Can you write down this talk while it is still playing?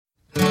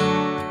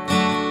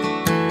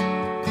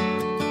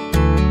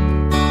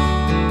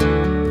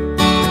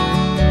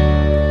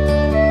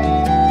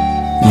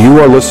You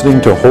are listening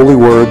to Holy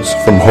Words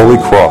from Holy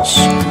Cross,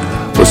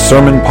 the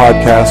sermon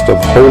podcast of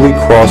Holy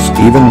Cross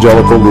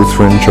Evangelical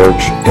Lutheran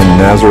Church in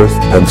Nazareth,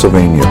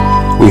 Pennsylvania.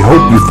 We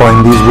hope you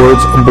find these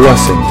words a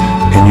blessing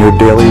in your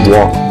daily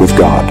walk with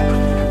God.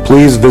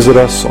 Please visit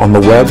us on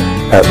the web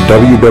at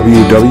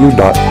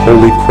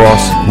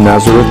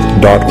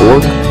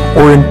www.holycrossnazareth.org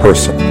or in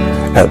person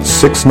at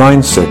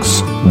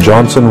 696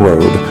 Johnson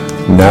Road,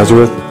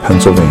 Nazareth,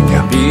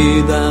 Pennsylvania. Be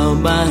thou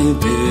my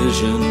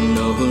vision,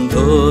 O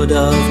Lord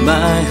of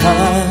my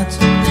heart.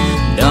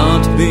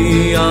 Not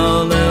be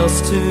all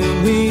else to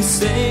me,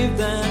 save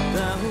that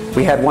thou...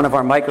 We had one of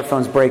our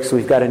microphones break, so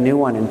we've got a new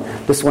one, and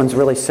this one's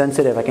really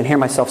sensitive. I can hear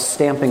myself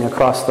stamping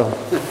across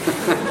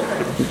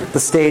the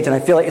stage, and I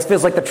feel like it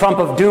feels like the trump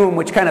of doom,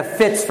 which kind of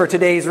fits for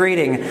today's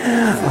reading.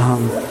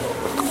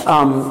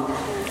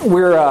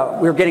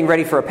 We're getting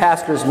ready for a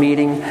pastor's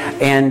meeting,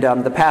 and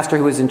the pastor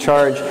who was in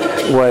charge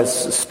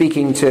was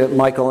speaking to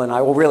Michael and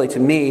I, well, really to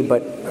me,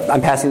 but I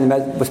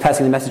was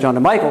passing the message on to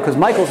Michael because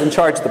Michael's in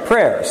charge of the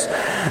prayers.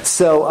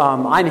 So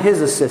I'm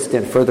his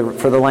assistant for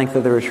the length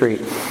of the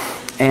retreat,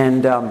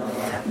 and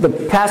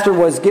the pastor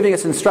was giving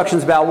us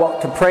instructions about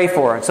what to pray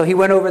for. And so he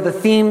went over the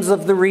themes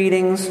of the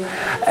readings,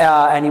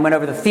 and he went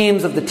over the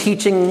themes of the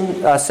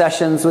teaching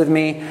sessions with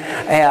me,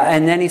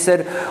 and then he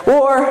said,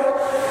 or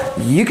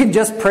you can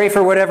just pray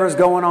for whatever's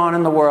going on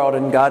in the world,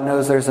 and God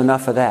knows there's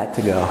enough of that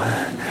to go.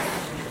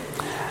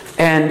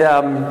 And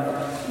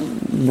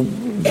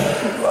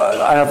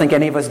I don't think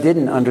any of us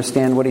didn't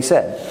understand what he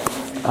said.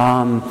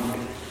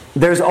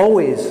 There's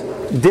always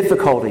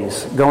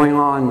difficulties going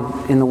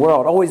on in the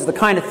world, always the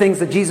kind of things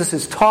that Jesus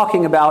is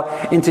talking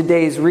about in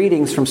today's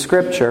readings from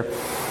Scripture.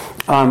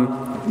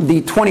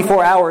 The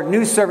 24-hour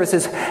news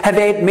services have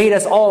made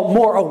us all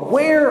more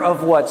aware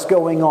of what's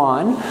going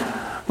on,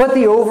 but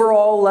the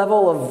overall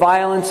level of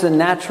violence and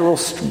natural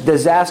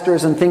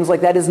disasters and things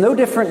like that is no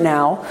different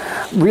now,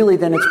 really,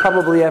 than it's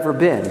probably ever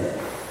been.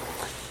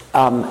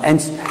 And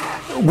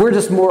we're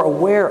just more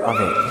aware of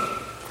it.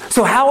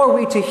 So how are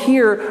we to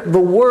hear the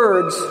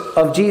words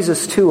of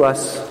Jesus to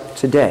us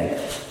today?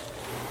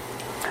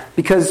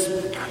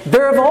 Because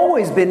there have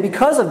always been,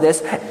 because of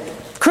this,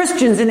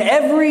 Christians in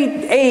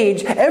every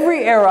age,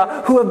 every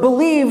era, who have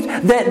believed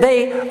that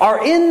they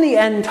are in the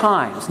end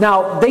times.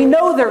 Now, they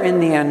know they're in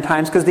the end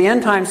times because the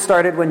end times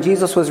started when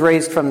Jesus was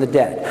raised from the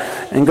dead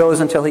and goes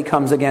until he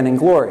comes again in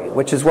glory,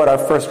 which is what our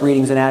first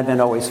readings in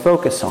Advent always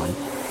focus on.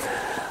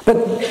 But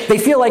they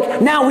feel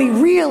like now we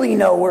really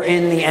know we're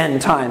in the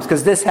end times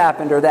because this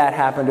happened or that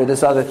happened or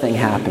this other thing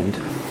happened.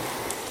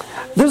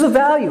 There's a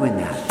value in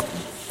that,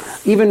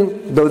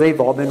 even though they've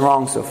all been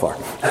wrong so far.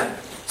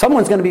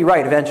 Someone's going to be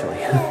right eventually.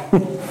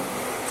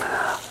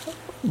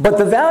 But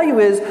the value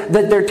is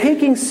that they're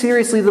taking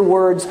seriously the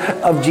words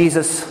of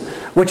Jesus,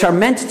 which are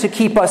meant to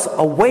keep us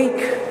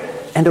awake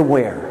and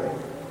aware.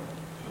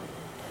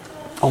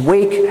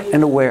 Awake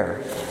and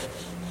aware.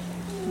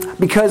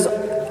 Because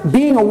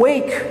being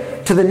awake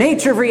to the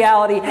nature of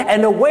reality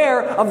and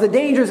aware of the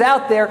dangers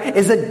out there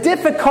is a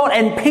difficult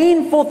and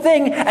painful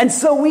thing, and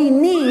so we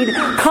need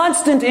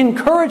constant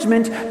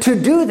encouragement to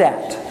do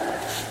that.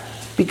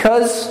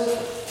 Because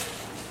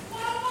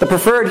the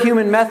preferred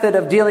human method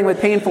of dealing with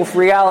painful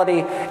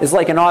reality is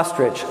like an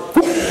ostrich.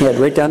 Head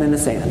right down in the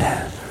sand.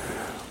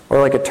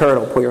 Or like a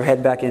turtle, pull your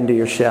head back into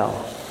your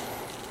shell.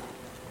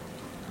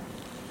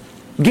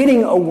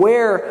 Getting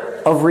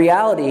aware of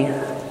reality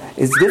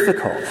is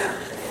difficult,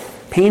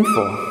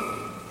 painful.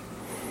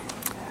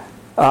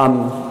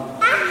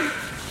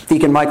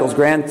 Deacon Michael's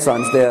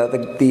grandsons,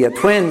 the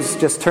twins,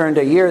 just turned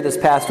a year this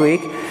past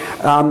week.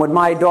 When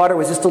my daughter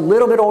was just a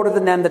little bit older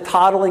than them, the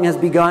toddling has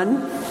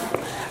begun.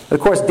 Of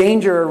course,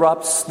 danger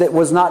erupts that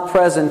was not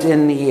present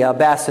in the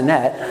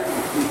bassinet.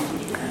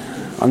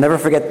 I'll never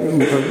forget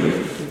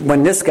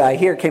when this guy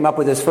here came up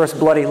with his first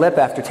bloody lip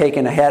after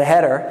taking a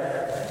header.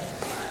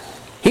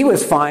 He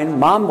was fine.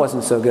 Mom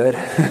wasn't so good.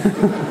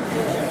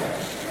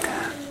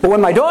 But when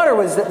my daughter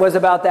was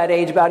about that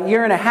age, about a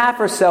year and a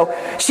half or so,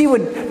 she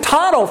would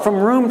toddle from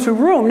room to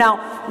room. Now,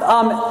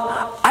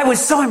 I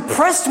was so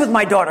impressed with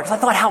my daughter because I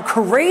thought how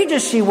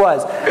courageous she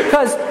was.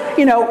 Because,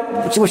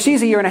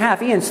 she's a year and a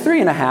half, Ian's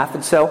 3.5.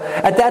 And so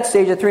at that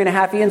stage at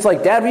 3.5, Ian's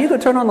like, Dad, will you go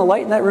turn on the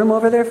light in that room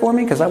over there for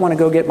me? Because I want to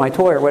go get my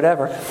toy or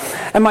whatever.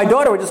 And my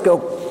daughter would just go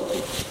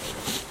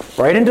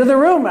right into the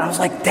room. And I was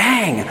like,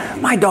 dang,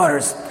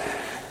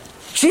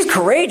 she's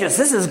courageous.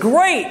 This is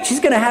great. She's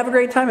going to have a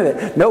great time of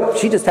it. Nope,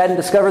 she just hadn't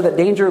discovered that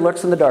danger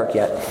lurks in the dark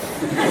yet.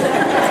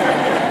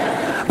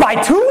 By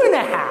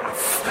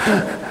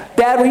 2.5.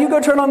 Dad, will you go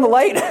turn on the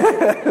light?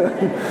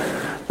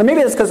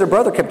 Maybe that's because her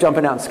brother kept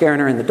jumping out and scaring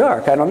her in the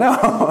dark. I don't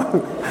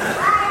know.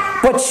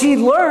 But she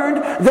learned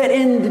that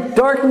in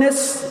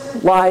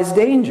darkness lies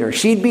danger.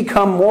 She'd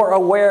become more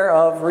aware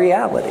of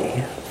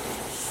reality.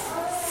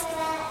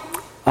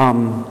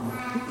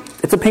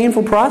 It's a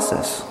painful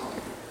process.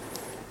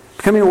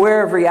 Becoming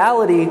aware of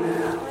reality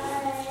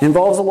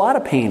involves a lot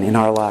of pain in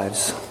our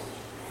lives.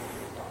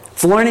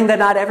 It's learning that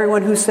not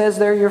everyone who says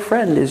they're your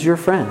friend is your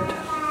friend.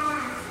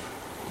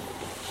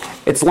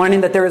 It's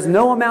learning that there is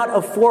no amount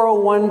of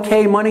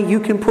 401k money you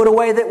can put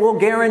away that will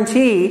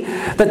guarantee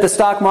that the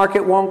stock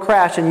market won't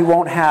crash and you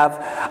won't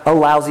have a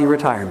lousy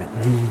retirement.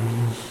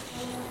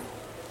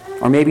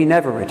 Or maybe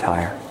never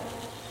retire.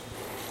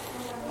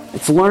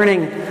 It's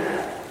learning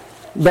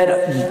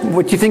that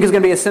what you think is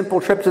going to be a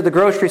simple trip to the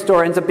grocery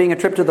store ends up being a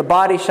trip to the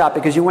body shop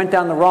because you went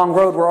down the wrong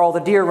road where all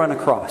the deer run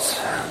across.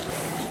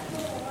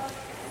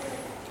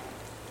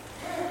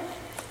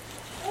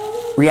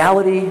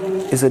 Reality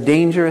is a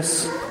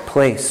dangerous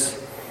place,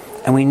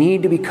 and we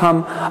need to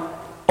become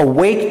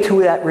awake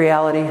to that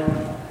reality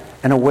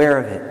and aware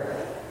of it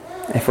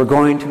if we're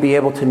going to be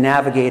able to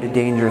navigate a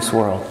dangerous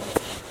world.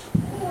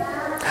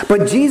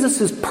 But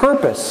Jesus'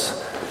 purpose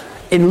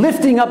in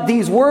lifting up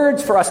these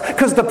words for us,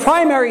 because the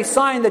primary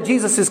sign that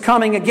Jesus is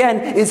coming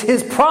again is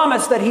His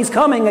promise that He's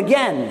coming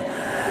again.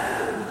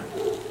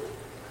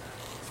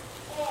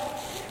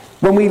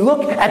 When we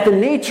look at the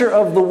nature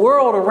of the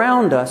world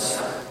around us,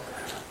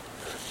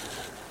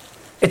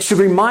 it should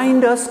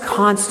remind us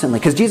constantly,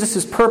 because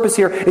Jesus' purpose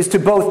here is to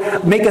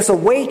both make us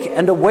awake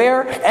and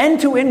aware and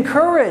to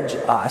encourage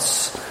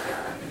us.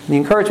 The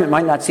encouragement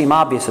might not seem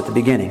obvious at the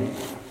beginning,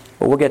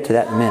 but we'll get to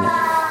that in a minute.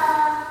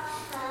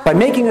 By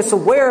making us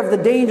aware of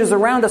the dangers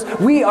around us,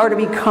 we are to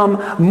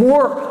become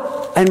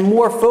more and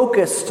more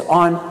focused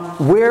on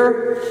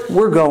where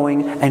we're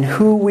going and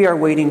who we are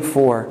waiting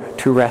for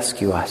to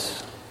rescue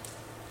us.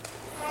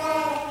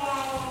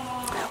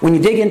 When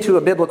you dig into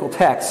a biblical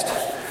text,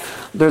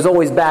 there's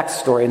always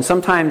backstory, and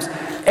sometimes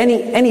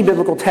any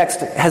biblical text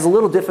has a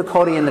little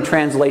difficulty in the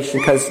translation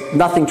because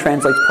nothing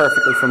translates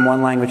perfectly from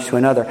one language to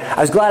another.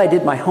 I was glad I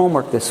did my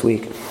homework this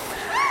week.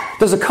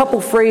 There's a couple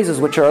phrases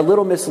which are a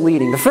little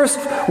misleading. The first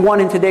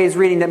one in today's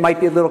reading that might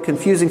be a little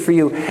confusing for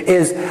you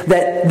is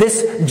that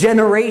this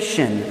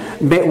generation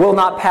will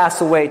not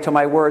pass away till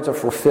my words are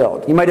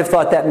fulfilled. You might have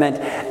thought that meant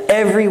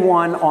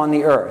everyone on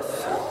the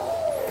earth.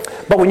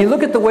 But when you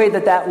look at the way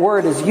that that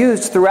word is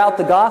used throughout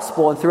the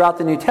Gospel and throughout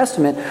the New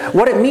Testament,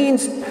 what it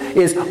means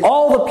is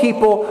all the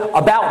people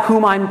about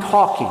whom I'm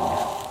talking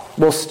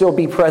will still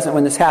be present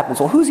when this happens.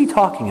 Well, who's he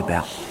talking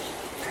about?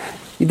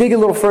 You dig a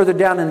little further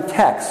down in the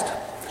text,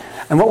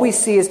 and what we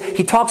see is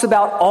he talks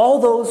about all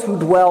those who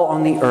dwell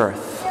on the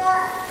earth.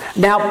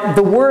 Now,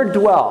 the word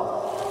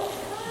dwell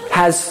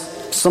has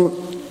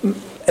some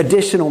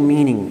additional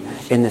meaning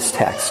in this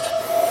text.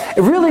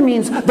 It really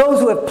means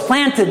those who have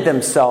planted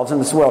themselves in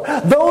this world.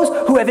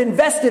 Those who have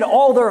invested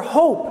all their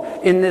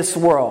hope in this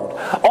world.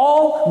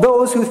 All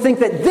those who think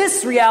that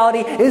this reality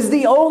is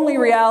the only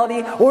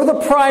reality or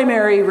the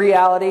primary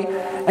reality,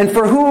 and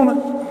for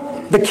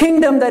whom the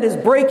kingdom that is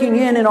breaking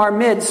in our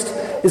midst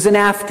is an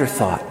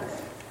afterthought.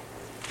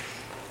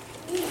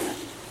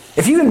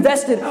 If you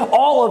invested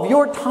all of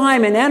your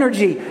time and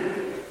energy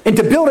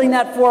into building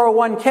that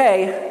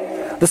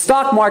 401k, the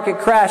stock market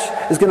crash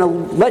is going to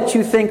let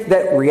you think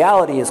that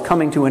reality is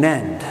coming to an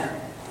end.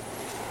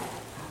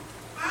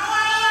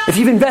 If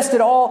you've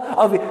invested all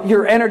of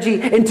your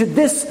energy into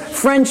this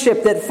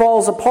friendship that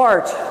falls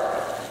apart,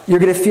 you're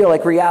going to feel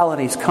like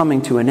reality is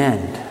coming to an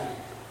end.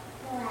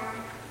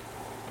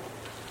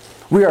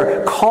 We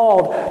are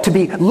called to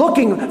be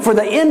looking for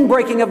the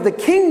inbreaking of the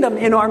kingdom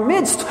in our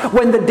midst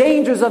when the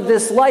dangers of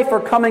this life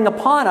are coming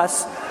upon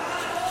us,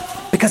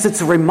 because it's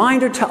a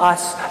reminder to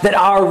us that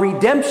our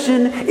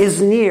redemption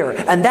is near.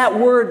 And that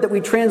word that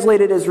we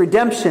translated as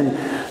redemption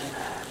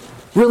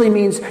really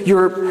means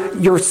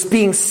you're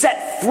being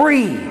set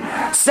free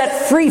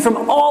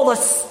from all the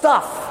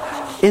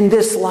stuff in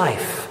this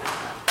life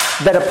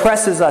that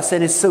oppresses us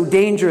and is so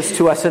dangerous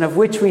to us and of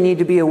which we need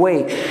to be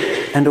awake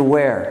and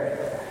aware.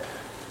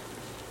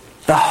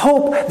 The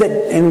hope,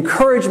 that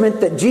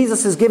encouragement that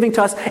Jesus is giving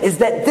to us is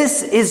that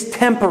this is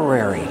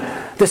temporary.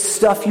 The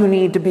stuff you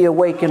need to be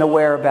awake and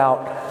aware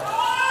about.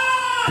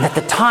 And that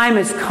the time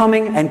is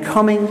coming and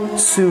coming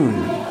soon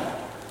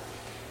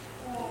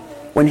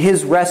when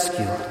His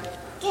rescue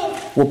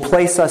will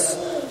place us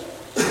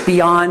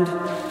beyond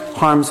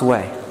harm's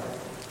way.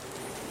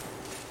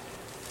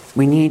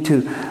 We need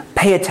to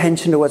pay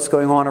attention to what's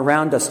going on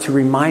around us to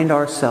remind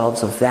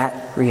ourselves of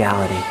that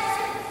reality.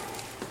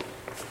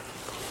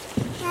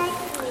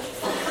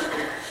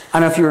 I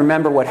don't know if you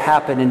remember what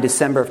happened in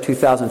December of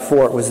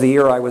 2004. It was the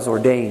year I was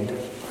ordained.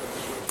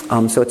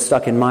 So it's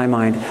stuck in my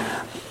mind.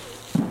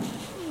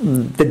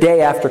 The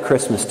day after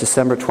Christmas,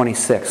 December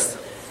 26th,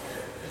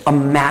 a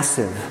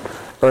massive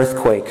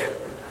earthquake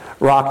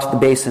rocked the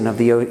basin of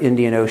the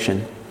Indian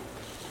Ocean.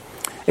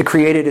 It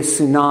created a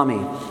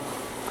tsunami.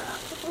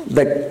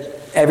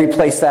 Every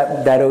place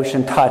that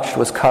ocean touched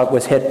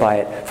was hit by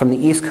it. From the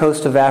east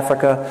coast of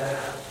Africa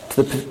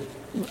to the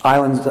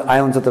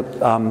islands of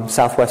the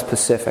Southwest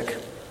Pacific.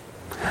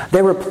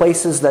 There were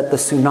places that the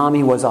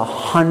tsunami was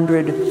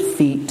 100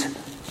 feet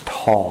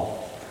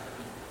tall.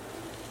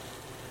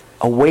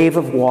 A wave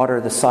of water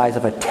the size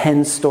of a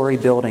 10-story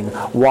building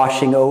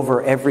washing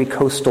over every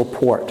coastal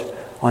port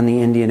on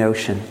the Indian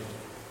Ocean.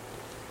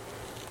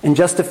 In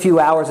just a few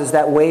hours, as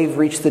that wave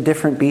reached the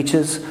different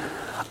beaches,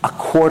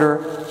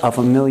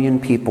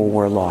 250,000 people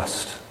were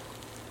lost.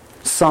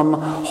 some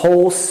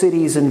whole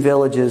cities and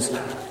villages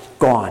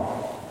gone.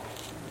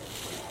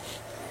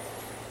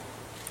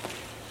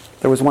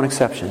 There was one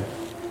exception.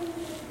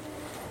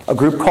 A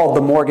group called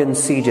the Morgan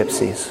Sea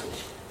Gypsies.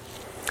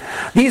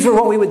 These were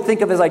what we would think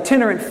of as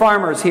itinerant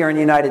farmers here in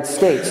the United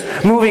States.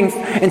 Moving,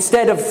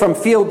 instead of from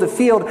field to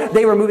field,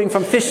 they were moving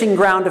from fishing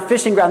ground to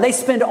fishing ground. They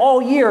spend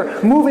all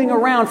year moving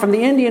around from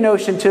the Indian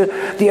Ocean to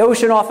the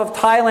ocean off of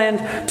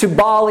Thailand to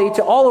Bali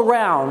to all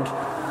around,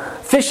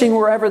 fishing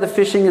wherever the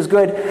fishing is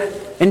good.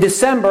 In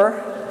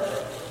December,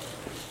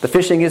 the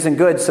fishing isn't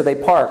good, so they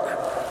park.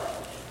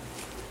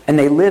 And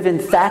they live in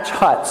thatch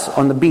huts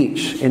on the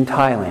beach in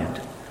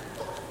Thailand.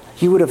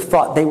 You would have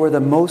thought they were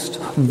the most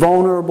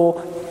vulnerable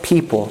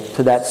people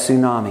to that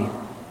tsunami.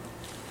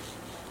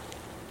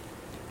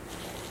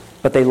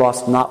 But they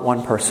lost not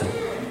one person.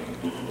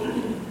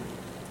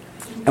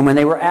 And when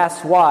they were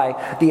asked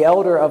why, the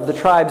elder of the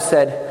tribe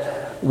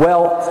said,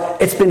 well,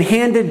 it's been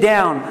handed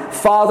down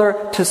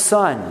father to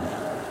son,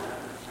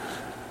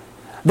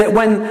 that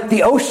when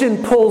the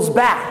ocean pulls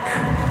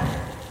back,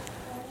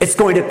 it's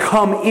going to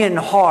come in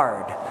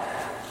hard.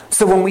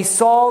 So when we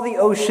saw the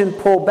ocean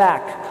pull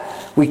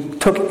back, we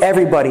took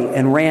everybody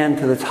and ran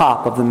to the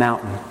top of the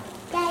mountain.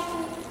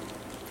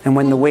 And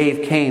when the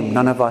wave came,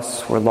 none of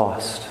us were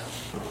lost.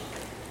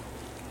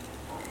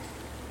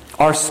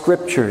 Our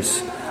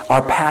scriptures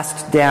are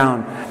passed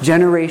down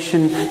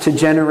generation to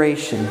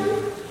generation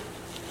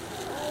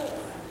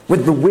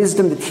with the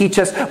wisdom to teach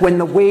us when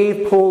the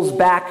wave pulls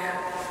back,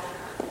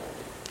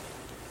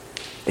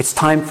 it's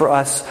time for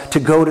us to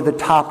go to the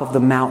top of the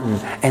mountain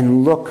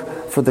and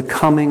look for the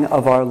coming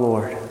of our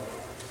Lord.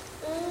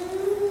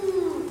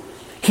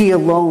 He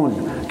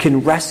alone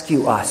can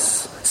rescue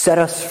us, set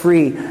us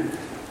free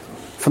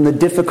from the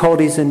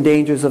difficulties and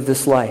dangers of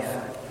this life.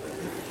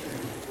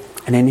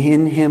 And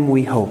in Him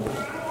we hope.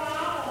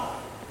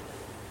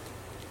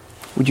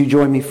 Would you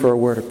join me for a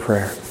word of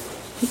prayer?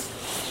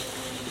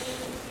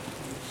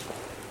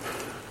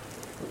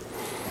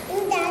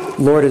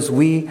 Lord, as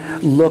we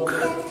look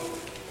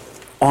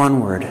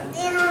onward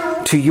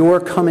to your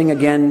coming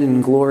again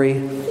in glory,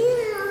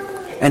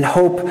 and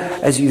hope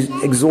as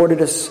you exhorted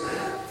us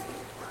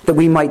that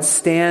we might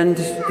stand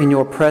in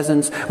your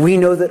presence, we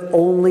know that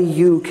only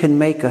you can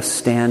make us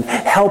stand.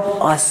 Help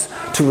us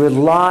to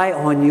rely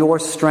on your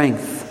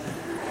strength.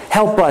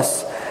 Help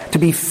us to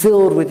be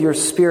filled with your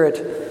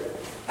Spirit.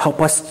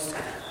 Help us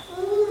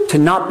to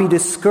not be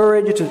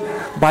discouraged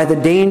by the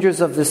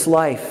dangers of this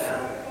life,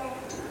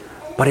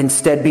 but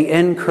instead be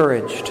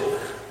encouraged,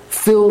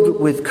 filled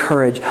with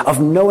courage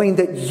of knowing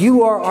that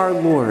you are our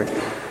Lord,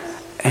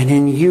 and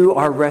in you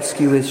our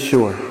rescue is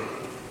sure.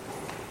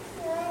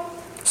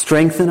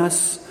 Strengthen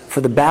us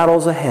for the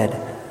battles ahead,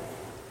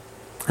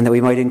 and that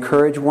we might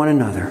encourage one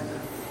another.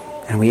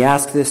 And we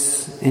ask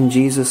this in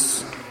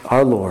Jesus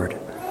our Lord.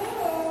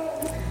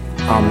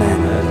 Amen.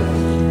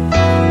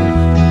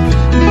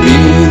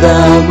 Be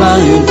thou my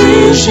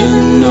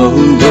vision, O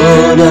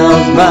Lord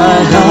of my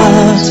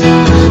heart.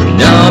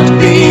 Not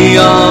be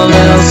all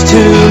else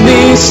to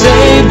me,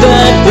 save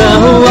that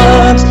thou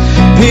art.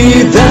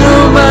 Be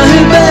thou my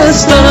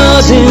best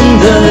thought in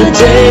the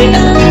day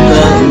and the